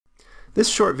This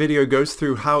short video goes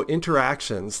through how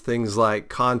interactions, things like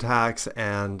contacts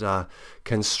and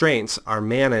constraints, are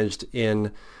managed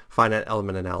in finite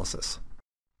element analysis.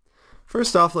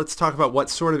 First off, let's talk about what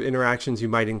sort of interactions you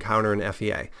might encounter in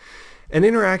FEA. An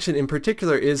interaction in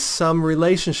particular is some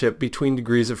relationship between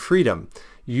degrees of freedom,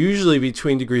 usually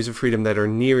between degrees of freedom that are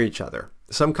near each other.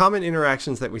 Some common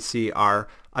interactions that we see are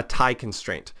a tie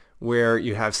constraint, where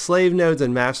you have slave nodes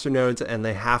and master nodes and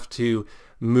they have to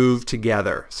move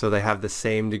together, so they have the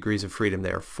same degrees of freedom.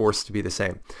 They are forced to be the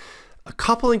same. A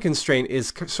coupling constraint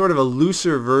is sort of a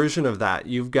looser version of that.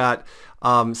 You've got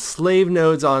slave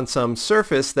nodes on some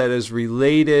surface that is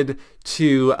related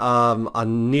to a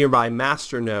nearby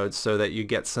master node so that you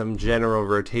get some general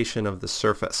rotation of the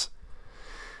surface.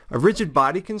 A rigid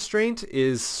body constraint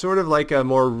is sort of like a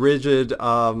more rigid,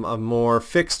 a more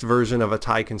fixed version of a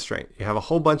tie constraint. You have a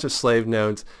whole bunch of slave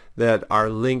nodes that are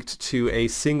linked to a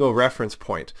single reference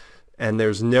point, and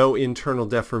there's no internal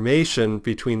deformation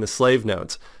between the slave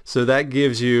nodes. So that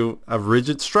gives you a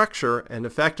rigid structure, and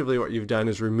effectively what you've done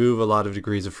is remove a lot of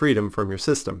degrees of freedom from your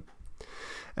system.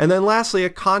 And then lastly, a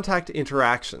contact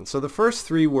interaction. So the first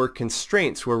three were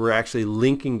constraints, where we're actually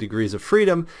linking degrees of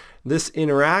freedom. This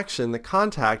interaction, the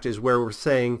contact, is where we're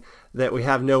saying that we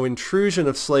have no intrusion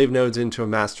of slave nodes into a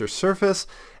master surface,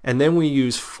 and then we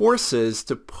use forces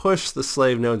to push the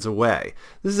slave nodes away.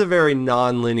 This is a very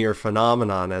nonlinear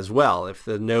phenomenon as well. If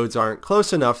the nodes aren't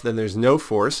close enough, then there's no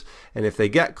force, and if they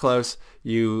get close,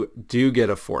 you do get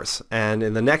a force. And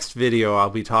in the next video, I'll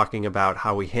be talking about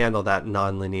how we handle that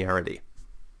nonlinearity.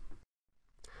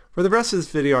 For the rest of this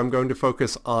video, I'm going to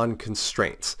focus on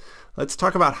constraints. Let's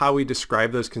talk about how we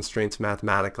describe those constraints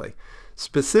mathematically.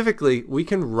 Specifically, we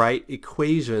can write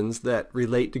equations that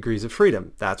relate degrees of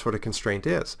freedom. That's what a constraint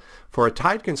is. For a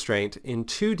tied constraint in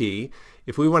 2D,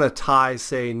 if we want to tie,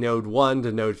 say, node 1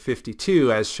 to node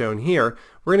 52, as shown here,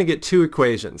 we're going to get two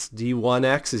equations.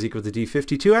 d1x is equal to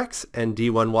d52x, and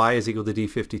d1y is equal to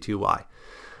d52y.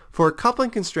 For a coupling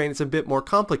constraint, it's a bit more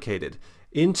complicated.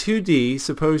 In 2D,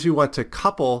 suppose you want to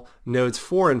couple nodes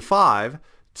 4 and 5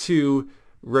 to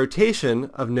rotation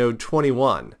of node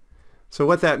 21. So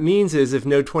what that means is if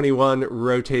node 21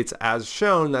 rotates as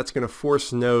shown, that's going to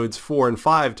force nodes 4 and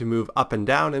 5 to move up and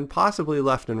down and possibly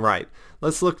left and right.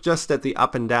 Let's look just at the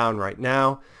up and down right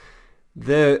now.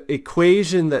 The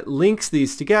equation that links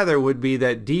these together would be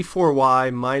that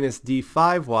d4y minus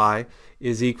d5y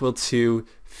is equal to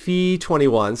phi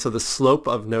 21, so the slope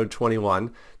of node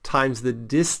 21, times the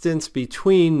distance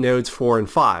between nodes 4 and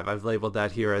 5. I've labeled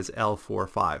that here as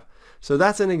L45. So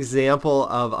that's an example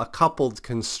of a coupled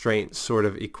constraint sort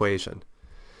of equation.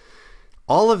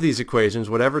 All of these equations,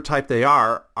 whatever type they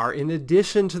are in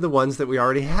addition to the ones that we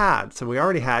already had. So we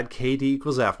already had KD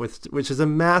equals F, which is a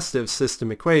massive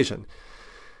system equation.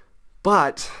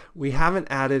 But we haven't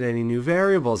added any new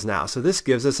variables now. So this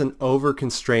gives us an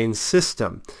over-constrained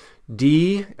system.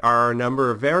 D are our number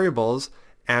of variables,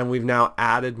 and we've now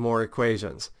added more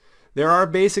equations. There are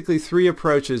basically three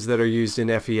approaches that are used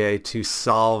in FEA to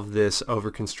solve this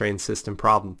over-constrained system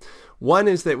problem. One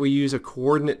is that we use a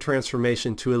coordinate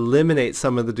transformation to eliminate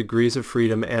some of the degrees of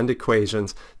freedom and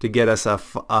equations to get us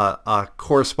a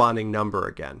corresponding number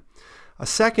again. A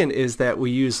second is that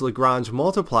we use Lagrange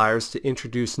multipliers to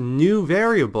introduce new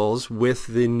variables with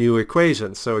the new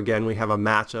equations. So again, we have a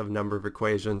match of number of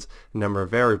equations, number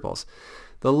of variables.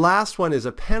 The last one is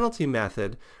a penalty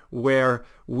method where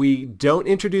we don't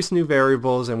introduce new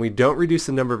variables and we don't reduce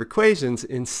the number of equations.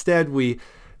 Instead, we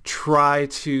try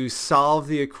to solve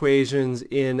the equations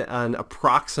in an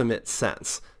approximate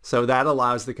sense. So that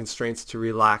allows the constraints to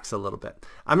relax a little bit.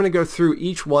 I'm going to go through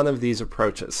each one of these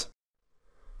approaches.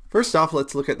 First off,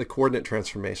 let's look at the coordinate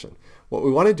transformation. What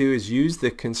we want to do is use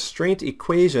the constraint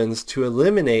equations to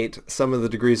eliminate some of the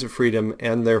degrees of freedom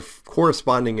and their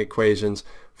corresponding equations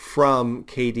from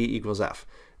KD equals F.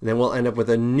 And then we'll end up with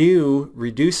a new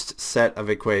reduced set of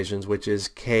equations, which is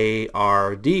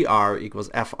KRdr equals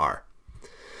FR.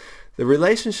 The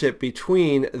relationship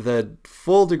between the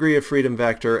full degree of freedom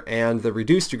vector and the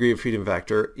reduced degree of freedom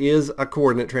vector is a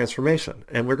coordinate transformation.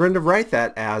 And we're going to write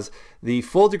that as the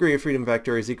full degree of freedom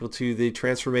vector is equal to the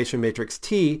transformation matrix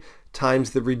T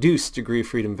times the reduced degree of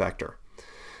freedom vector.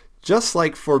 Just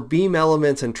like for beam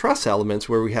elements and truss elements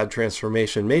where we had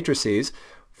transformation matrices,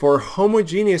 for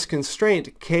homogeneous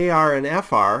constraint, KR and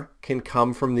FR can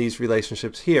come from these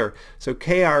relationships here. So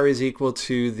KR is equal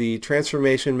to the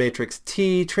transformation matrix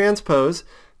T transpose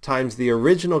times the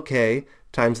original K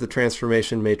times the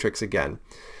transformation matrix again.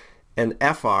 And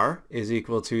FR is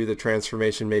equal to the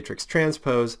transformation matrix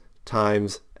transpose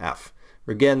times F.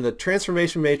 Again, the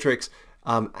transformation matrix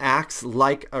acts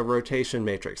like a rotation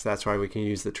matrix. That's why we can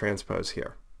use the transpose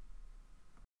here.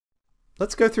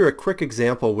 Let's go through a quick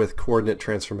example with coordinate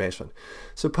transformation.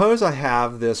 Suppose I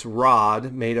have this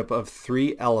rod made up of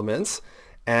 3 elements,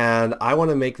 and I want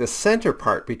to make the center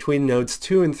part between nodes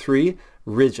 2 and 3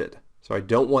 rigid. So I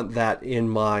don't want that in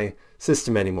my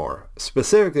system anymore.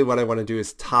 Specifically, what I want to do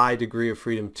is tie degree of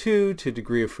freedom 2 to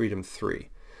degree of freedom 3.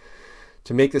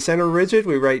 To make the center rigid,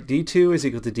 we write d2 is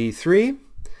equal to d3.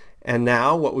 And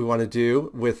now what we want to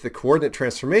do with the coordinate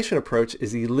transformation approach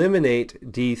is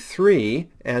eliminate d3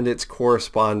 and its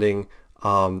corresponding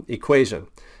equation.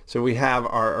 So we have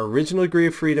our original degree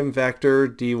of freedom vector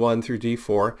d1 through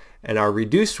d4, and our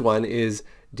reduced one is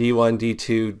d1,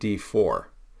 d2,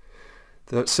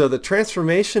 d4. So the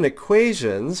transformation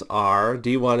equations are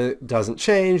d1 doesn't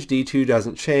change, d2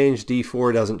 doesn't change,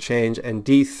 d4 doesn't change, and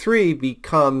d3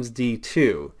 becomes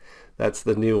d2. That's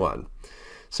the new one.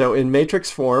 So in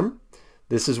matrix form,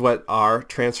 this is what our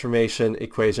transformation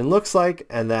equation looks like,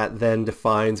 and that then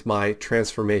defines my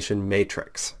transformation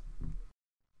matrix.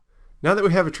 Now that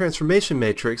we have a transformation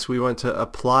matrix, we want to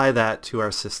apply that to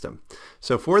our system.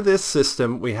 So for this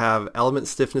system, we have element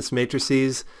stiffness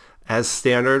matrices as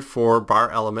standard for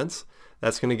bar elements.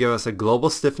 That's going to give us a global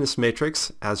stiffness matrix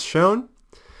as shown.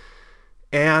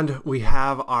 And we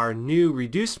have our new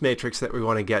reduced matrix that we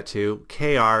want to get to,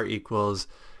 Kr equals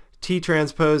T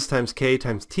transpose times K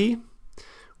times T,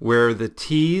 where the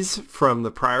T's from the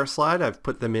prior slide, I've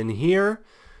put them in here.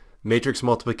 Matrix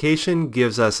multiplication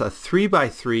gives us a 3 by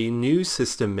 3 new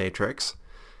system matrix.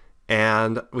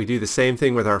 And we do the same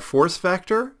thing with our force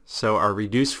vector. So our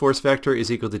reduced force vector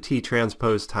is equal to T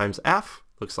transpose times F.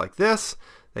 Looks like this.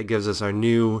 That gives us our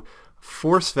new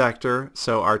force vector.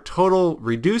 So our total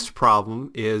reduced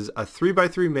problem is a 3 by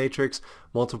 3 matrix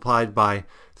multiplied by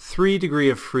 3 degree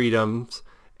of freedoms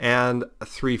and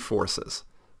 3 forces.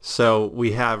 So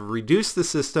we have reduced the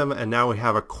system, and now we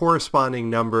have a corresponding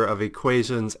number of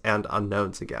equations and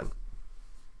unknowns again.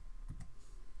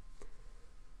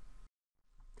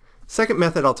 Second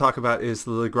method I'll talk about is the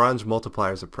Lagrange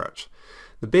multipliers approach.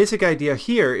 The basic idea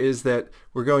here is that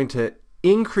we're going to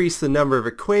increase the number of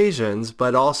equations,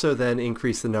 but also then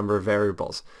increase the number of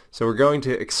variables. So we're going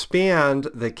to expand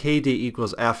the KD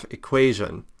equals F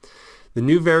equation. The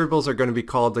new variables are going to be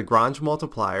called Lagrange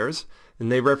multipliers,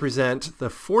 and they represent the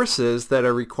forces that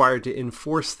are required to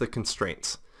enforce the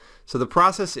constraints. So the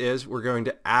process is we're going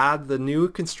to add the new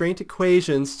constraint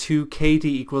equations to KD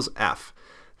equals F.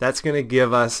 That's going to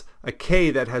give us a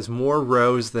K that has more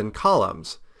rows than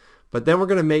columns. But then we're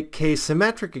going to make K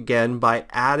symmetric again by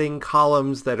adding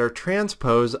columns that are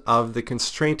transpose of the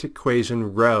constraint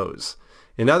equation rows.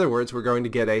 In other words, we're going to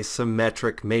get a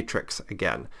symmetric matrix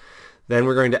again. Then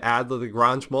we're going to add the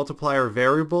Lagrange multiplier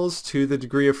variables to the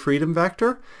degree of freedom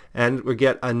vector, and we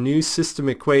get a new system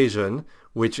equation,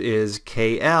 which is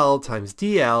KL times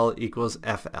DL equals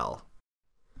FL.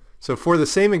 So for the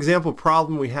same example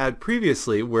problem we had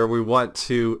previously, where we want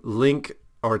to link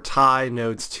or tie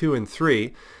nodes 2 and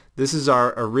 3, this is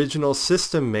our original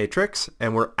system matrix,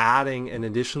 and we're adding an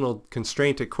additional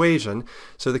constraint equation.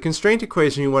 So the constraint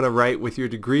equation you want to write with your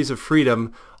degrees of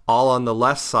freedom all on the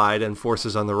left side and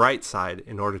forces on the right side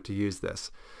in order to use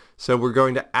this. So we're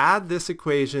going to add this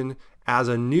equation as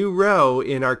a new row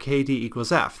in our KD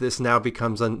equals F. This now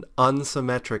becomes an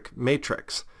unsymmetric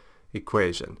matrix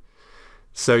equation.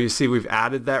 So you see we've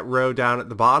added that row down at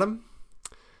the bottom.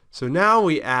 So now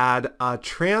we add a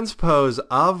transpose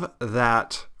of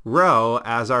that row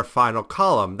as our final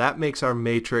column. That makes our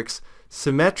matrix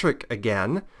symmetric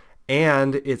again,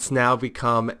 and it's now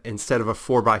become, instead of a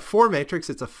 4 by 4 matrix,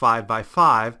 it's a 5 by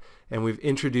 5, and we've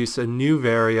introduced a new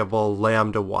variable,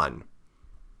 lambda 1.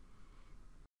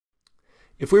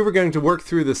 If we were going to work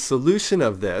through the solution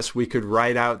of this, we could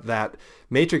write out that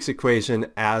matrix equation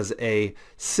as a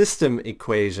system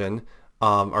equation,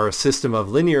 or a system of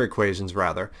linear equations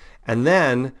rather, and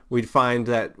then we'd find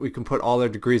that we can put all our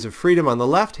degrees of freedom on the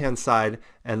left-hand side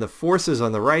and the forces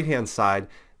on the right-hand side.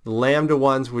 The lambda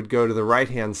 1s would go to the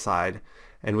right-hand side,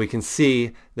 and we can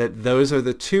see that those are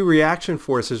the 2 reaction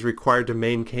forces required to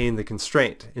maintain the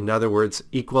constraint. In other words,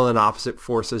 equal and opposite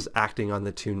forces acting on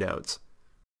the 2 nodes.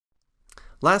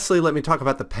 Lastly, let me talk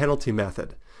about the penalty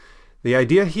method. The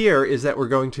idea here is that we're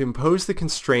going to impose the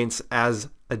constraints as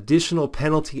additional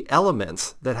penalty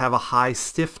elements that have a high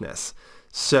stiffness.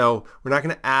 So we're not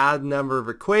going to add number of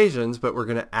equations, but we're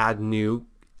going to add new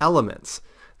elements.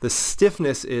 The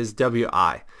stiffness is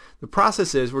Wi. The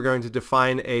process is we're going to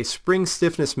define a spring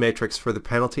stiffness matrix for the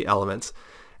penalty elements,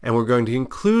 and we're going to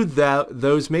include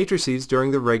those matrices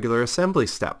during the regular assembly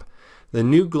step. The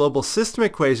new global system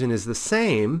equation is the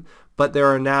same, but there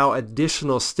are now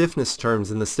additional stiffness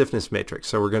terms in the stiffness matrix.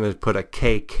 So we're going to put a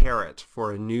K caret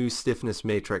for a new stiffness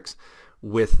matrix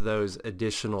with those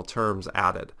additional terms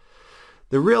added.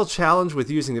 The real challenge with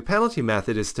using the penalty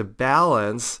method is to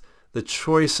balance the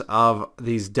choice of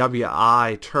these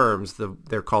WI terms,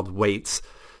 they're called weights,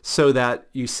 so that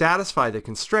you satisfy the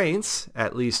constraints,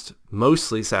 at least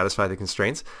mostly satisfy the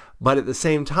constraints, but at the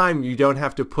same time you don't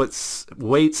have to put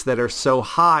weights that are so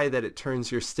high that it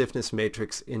turns your stiffness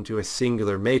matrix into a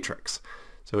singular matrix.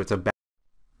 So it's a balance.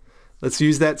 Let's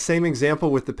use that same example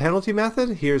with the penalty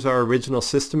method. Here's our original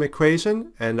system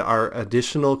equation and our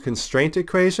additional constraint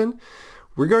equation.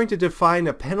 We're going to define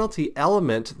a penalty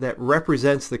element that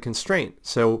represents the constraint.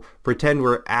 So pretend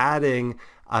we're adding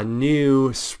a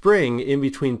new spring in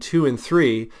between 2 and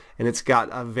 3, and it's got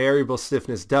a variable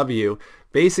stiffness W.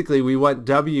 Basically, we want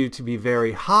W to be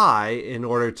very high in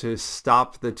order to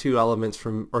stop the two elements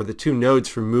from, or the two nodes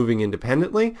from moving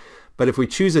independently. But if we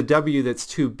choose a W that's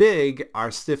too big,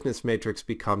 our stiffness matrix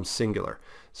becomes singular.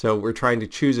 So we're trying to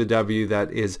choose a W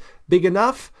that is big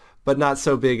enough, but not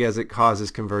so big as it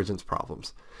causes convergence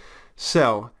problems.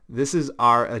 So this is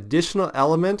our additional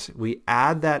element. We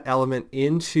add that element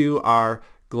into our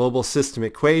global system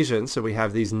equation. So we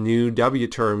have these new W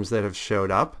terms that have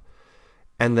showed up.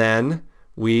 And then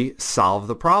we solve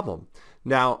the problem.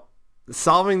 Now,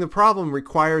 solving the problem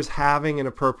requires having an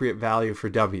appropriate value for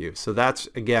W. So that's,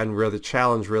 again, where the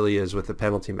challenge really is with the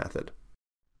penalty method.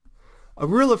 A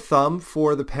rule of thumb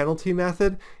for the penalty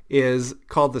method is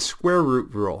called the square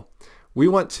root rule. We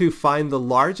want to find the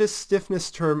largest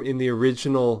stiffness term in the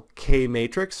original K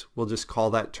matrix. We'll just call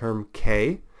that term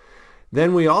K.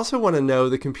 Then we also want to know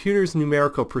the computer's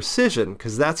numerical precision,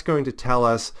 because that's going to tell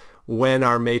us when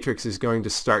our matrix is going to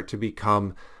start to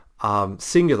become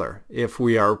singular. If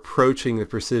we are approaching the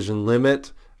precision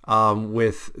limit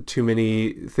with too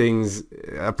many things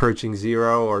approaching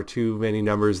 0 or too many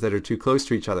numbers that are too close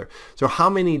to each other. So how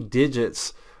many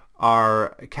digits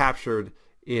are captured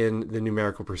in the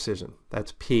numerical precision?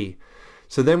 That's P.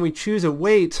 So then we choose a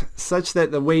weight such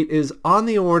that the weight is on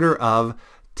the order of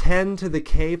 10 to the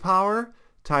K power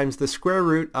times the square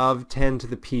root of 10 to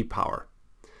the P power.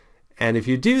 And if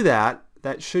you do that,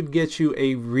 that should get you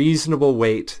a reasonable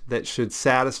weight that should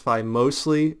satisfy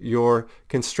mostly your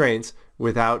constraints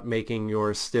without making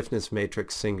your stiffness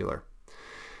matrix singular.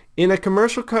 In a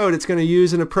commercial code, it's going to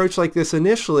use an approach like this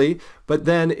initially, but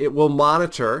then it will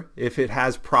monitor. If it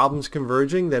has problems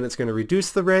converging, then it's going to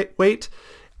reduce the weight.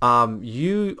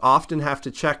 You often have to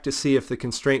check to see if the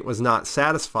constraint was not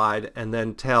satisfied and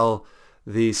then tell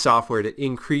the software to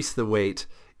increase the weight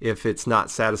if it's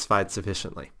not satisfied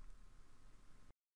sufficiently.